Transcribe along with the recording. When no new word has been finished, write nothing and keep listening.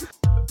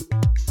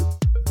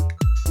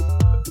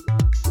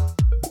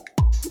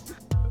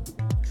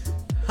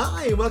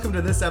Hi, and welcome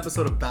to this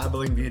episode of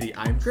Babbling Beauty.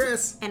 I'm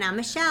Chris. And I'm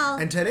Michelle.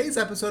 And today's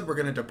episode, we're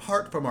going to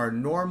depart from our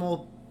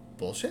normal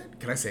bullshit.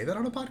 Can I say that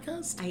on a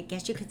podcast? I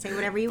guess you could say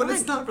whatever you want. But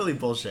it's not really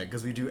bullshit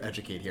because we do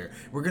educate here.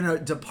 We're going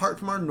to depart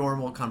from our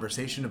normal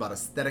conversation about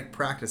aesthetic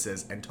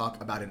practices and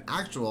talk about an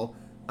actual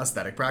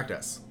aesthetic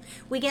practice.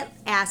 We get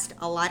asked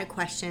a lot of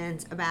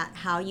questions about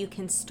how you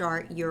can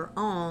start your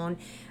own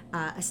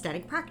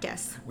aesthetic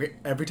practice.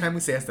 Every time we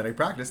say aesthetic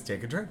practice,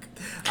 take a drink.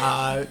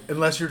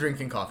 Unless you're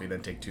drinking coffee,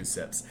 then take 2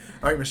 sips.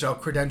 All right, Michelle,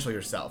 credential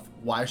yourself.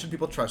 Why should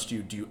people trust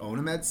you? Do you own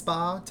a med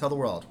spa? Tell the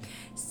world.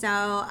 So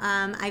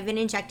I've been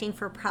injecting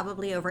for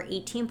probably over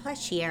 18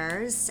 plus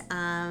years.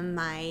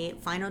 My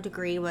final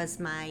degree was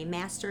my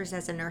master's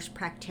as a nurse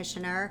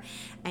practitioner.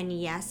 And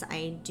yes,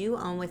 I do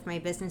own with my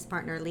business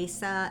partner,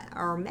 Lisa,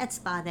 our med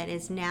spa that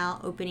is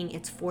now opening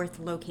its 4th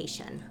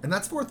location. And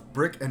that's 4th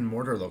brick and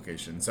mortar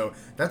location. So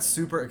that's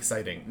super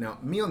exciting. Now,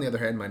 me on the other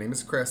hand, my name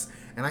is Chris,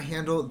 and I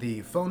handle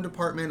the phone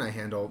department. I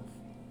handle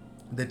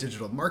the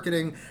digital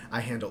marketing.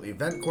 I handle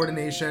event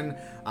coordination.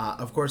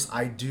 Of course,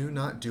 I do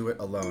not do it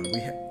alone.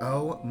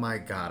 Oh my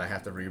God, I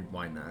have to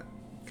rewind that.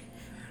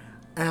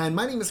 And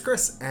my name is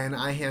Chris, and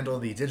I handle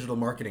the digital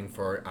marketing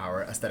for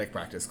our aesthetic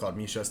practice called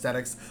Misha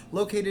Aesthetics,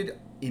 located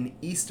in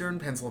Eastern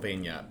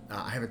Pennsylvania.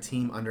 I have a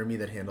team under me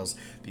that handles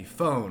the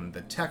phone,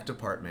 the tech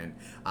department.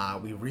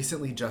 We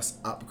recently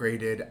just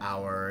upgraded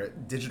our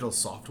digital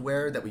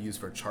software that we use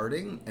for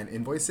charting and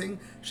invoicing.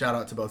 Shout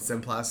out to both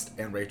Simplast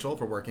and Rachel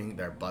for working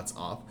their butts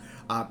off.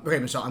 Okay,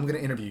 Michelle, I'm going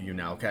to interview you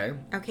now, okay?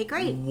 Okay,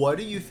 great. What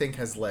do you think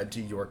has led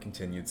to your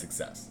continued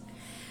success?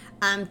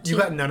 You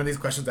got none of these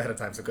questions ahead of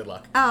time, so good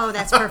luck. Oh,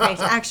 that's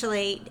perfect.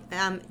 Actually,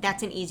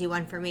 that's an easy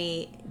one for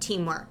me.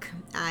 Teamwork.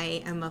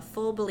 I am a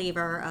full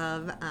believer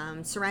of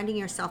surrounding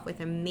yourself with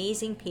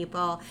amazing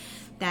people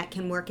that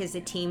can work as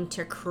a team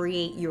to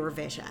create your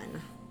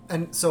vision.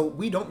 And so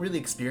we don't really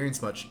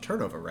experience much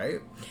turnover, right?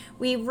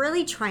 We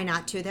really try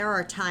not to. There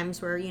are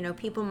times where,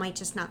 people might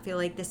just not feel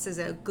like this is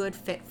a good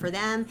fit for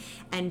them.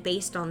 And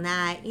based on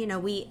that,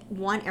 we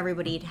want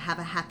everybody to have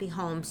a happy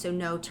home. So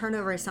no,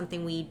 turnover is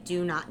something we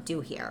do not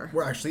do here.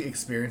 We're actually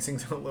experiencing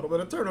a little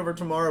bit of turnover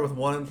tomorrow with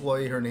one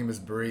employee. Her name is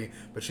Brie,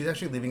 but she's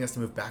actually leaving us to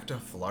move back to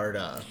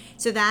Florida.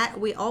 So that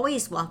we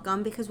always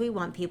welcome because we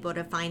want people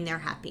to find their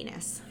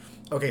happiness.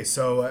 Okay,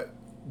 so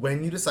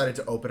when you decided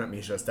to open up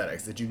Misha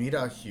Aesthetics, did you need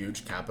a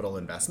huge capital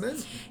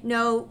investment?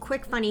 No,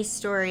 quick funny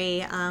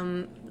story.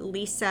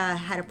 Lisa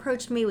had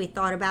approached me. We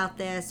thought about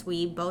this.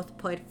 We both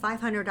put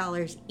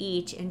 $500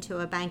 each into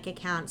a bank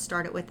account,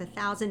 started with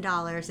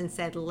 $1,000 and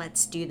said,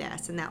 let's do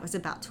this. And that was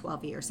about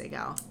 12 years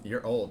ago.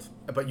 You're old,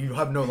 but you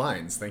have no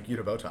lines. Thank you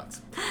to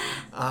Botox.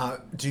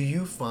 Do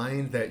you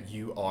find that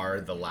you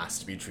are the last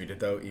to be treated,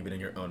 though, even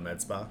in your own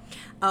med spa?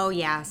 Oh,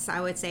 yes.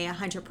 I would say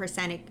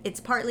 100%. It's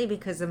partly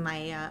because of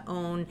my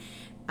own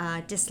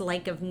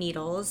dislike of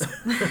needles,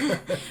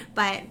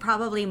 but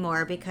probably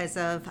more because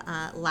of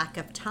lack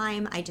of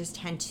time. I just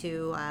tend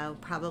to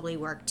probably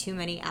work too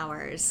many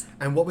hours.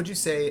 And what would you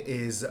say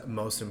is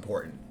most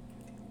important?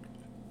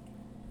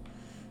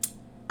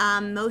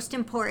 Most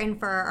important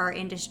for our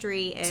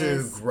industry is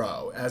to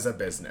grow as a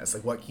business.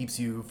 Like, what keeps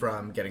you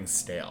from getting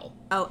stale?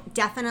 Oh,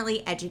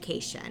 definitely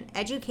education.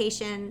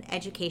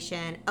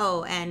 Education.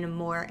 Oh, and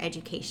more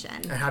education.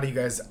 And how do you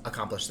guys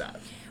accomplish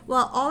that?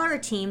 Well, all our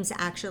teams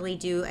actually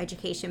do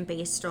education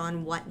based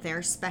on what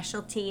their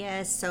specialty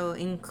is. So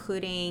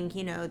including,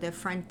 the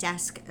front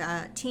desk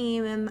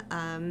team,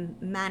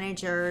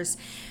 managers,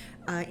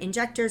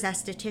 injectors,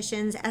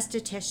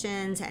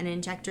 estheticians, and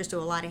injectors do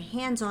a lot of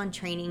hands-on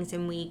trainings,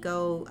 and we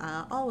go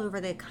all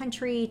over the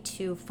country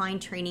to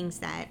find trainings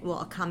that will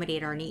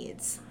accommodate our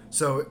needs.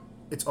 So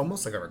it's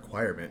almost like a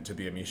requirement to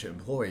be a Misha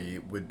employee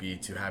would be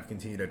to have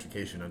continued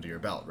education under your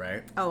belt,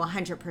 right? Oh,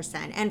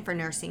 100%. And for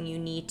nursing, you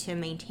need to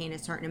maintain a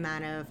certain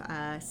amount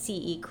of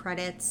CE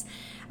credits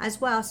as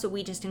well. So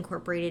we just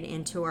incorporate it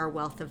into our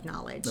wealth of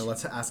knowledge. Now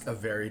let's ask a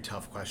very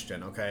tough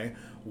question, okay?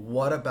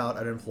 What about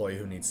an employee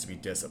who needs to be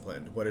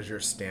disciplined? What is your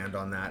stand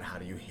on that? How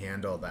do you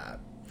handle that?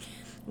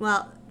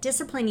 Well,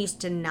 discipline used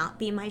to not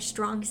be my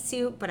strong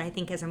suit, but I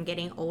think as I'm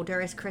getting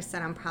older, as Chris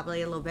said, I'm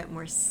probably a little bit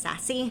more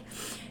sassy.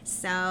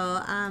 So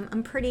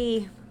I'm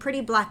pretty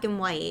black and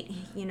white.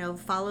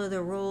 Follow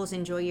the rules,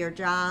 enjoy your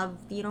job.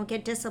 You don't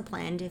get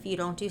disciplined if you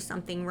don't do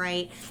something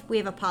right. We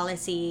have a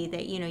policy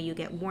that, you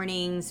get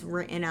warnings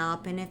written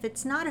up, and if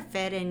it's not a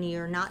fit and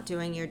you're not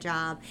doing your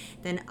job,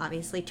 then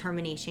obviously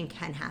termination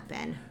can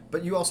happen.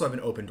 But you also have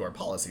an open door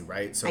policy,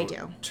 right? So I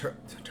do.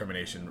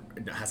 Termination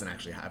hasn't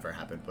actually ever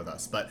happened with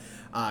us, but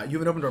you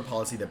have an open door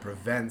policy that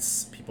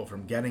prevents people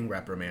from getting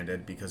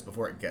reprimanded, because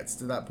before it gets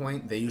to that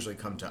point, they usually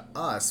come to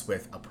us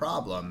with a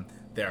problem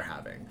they're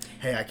having.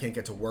 Hey, I can't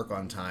get to work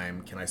on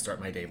time. Can I start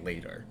my day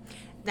later?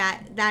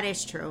 That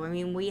is true. I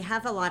mean, we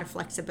have a lot of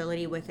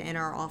flexibility within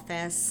our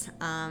office,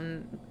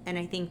 and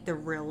I think the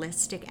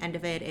realistic end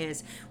of it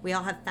is we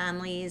all have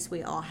families,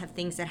 we all have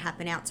things that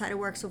happen outside of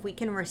work. So if we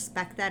can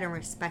respect that and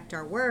respect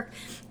our work,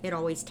 it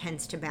always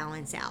tends to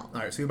balance out.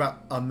 All right, so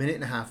about a minute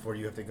and a half before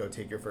you have to go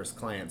take your first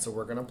client. So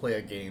we're gonna play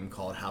a game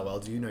called How Well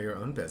Do You Know Your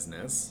Own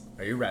Business?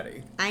 Are you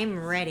ready? I'm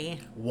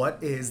ready.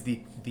 What is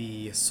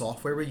the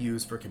software we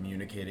use for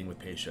communicating with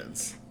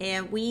patients?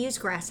 And we use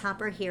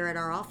Grasshopper here at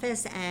our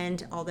office,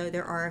 and although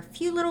there are a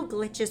few little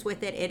glitches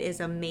with it, it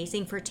is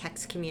amazing for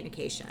text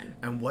communication.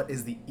 And what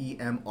is the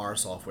EMR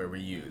software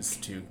we use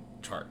to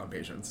chart on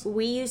patients?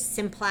 We use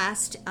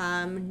Simplast,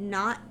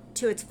 not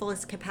to its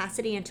fullest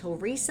capacity until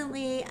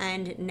recently,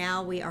 and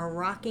now we are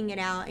rocking it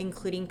out,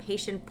 including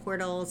patient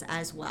portals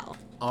as well.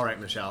 All right,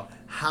 Michelle,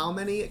 how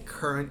many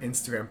current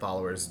Instagram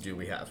followers do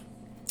we have?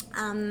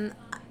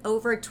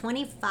 Over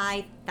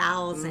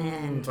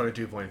 25,000.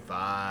 22.5. Oh,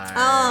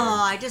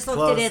 I just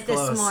looked at it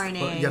this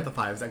morning. You got the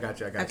fives. I got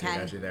you. Okay. I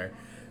got you there.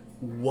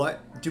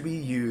 What do we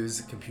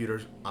use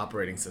computer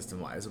operating system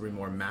wise? Are we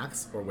more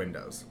Macs or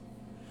Windows?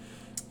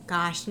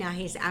 Gosh, now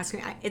he's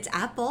asking. It's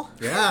Apple.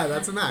 Yeah,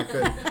 that's a Mac.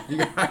 Good. You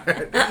got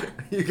it.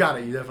 You got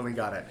it. You definitely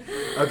got it.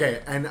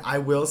 Okay, and I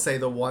will say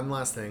the one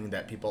last thing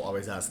that people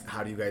always ask,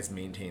 how do you guys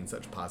maintain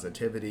such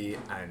positivity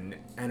and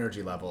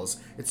energy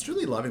levels? It's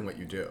truly loving what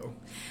you do.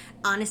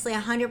 Honestly,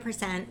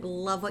 100%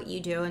 love what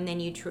you do, and then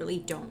you truly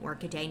don't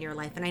work a day in your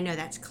life. And I know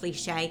that's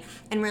cliche,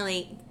 and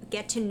really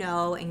get to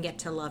know and get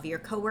to love your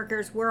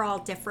coworkers. We're all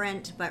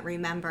different, but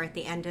remember, at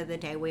the end of the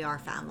day, we are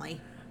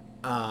family.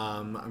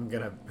 I'm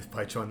gonna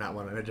fight you on that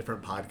one on a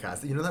different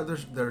podcast. You know that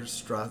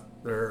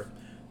they're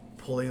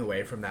pulling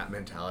away from that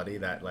mentality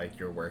that like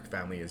your work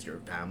family is your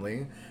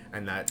family,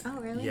 and that Oh,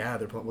 really? Yeah,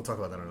 we'll talk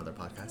about that on another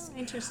podcast. Oh,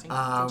 interesting.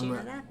 Did you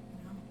know that?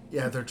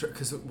 Yeah,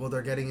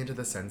 they're getting into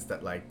the sense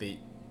that like the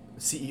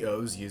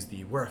CEOs use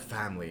we're a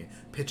family,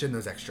 pitch in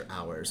those extra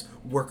hours,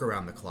 work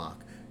around the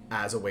clock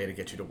as a way to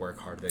get you to work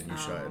harder than you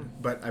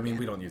should. But I mean,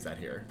 we don't use that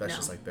here. That's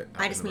just like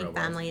I just mean mean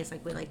family is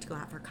like we like to go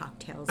out for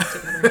cocktails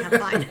together and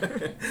have fun.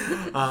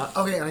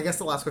 Okay, and I guess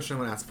the last question I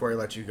want to ask before I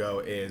let you go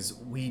is,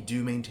 we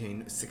do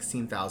maintain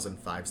 16,000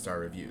 five-star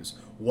reviews.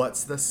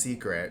 What's the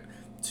secret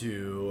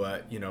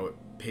to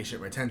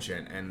patient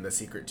retention and the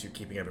secret to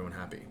keeping everyone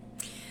happy?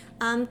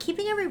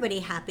 Keeping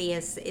everybody happy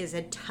is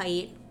a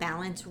tight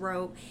balance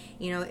rope.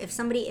 If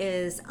somebody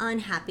is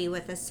unhappy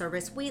with a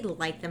service, we'd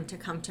like them to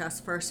come to us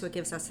first, so it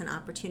gives us an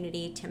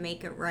opportunity to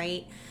make it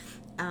right.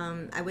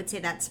 I would say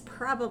that's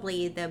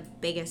probably the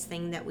biggest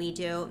thing that we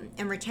do.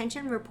 And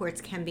retention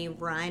reports can be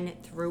run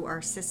through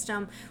our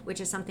system, which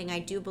is something I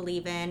do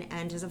believe in.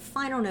 And as a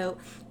final note,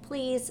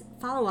 please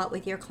follow up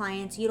with your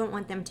clients. You don't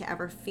want them to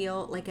ever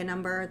feel like a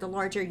number. The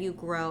larger you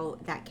grow,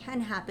 that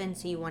can happen.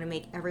 So you want to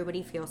make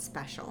everybody feel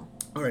special.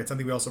 All right,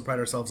 something we also pride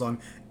ourselves on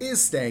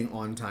is staying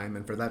on time.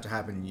 And for that to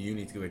happen, you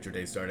need to get your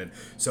day started.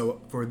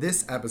 So for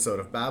this episode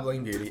of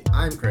Babbling Beauty,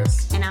 I'm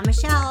Chris. And I'm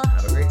Michelle.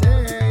 Have a great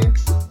day.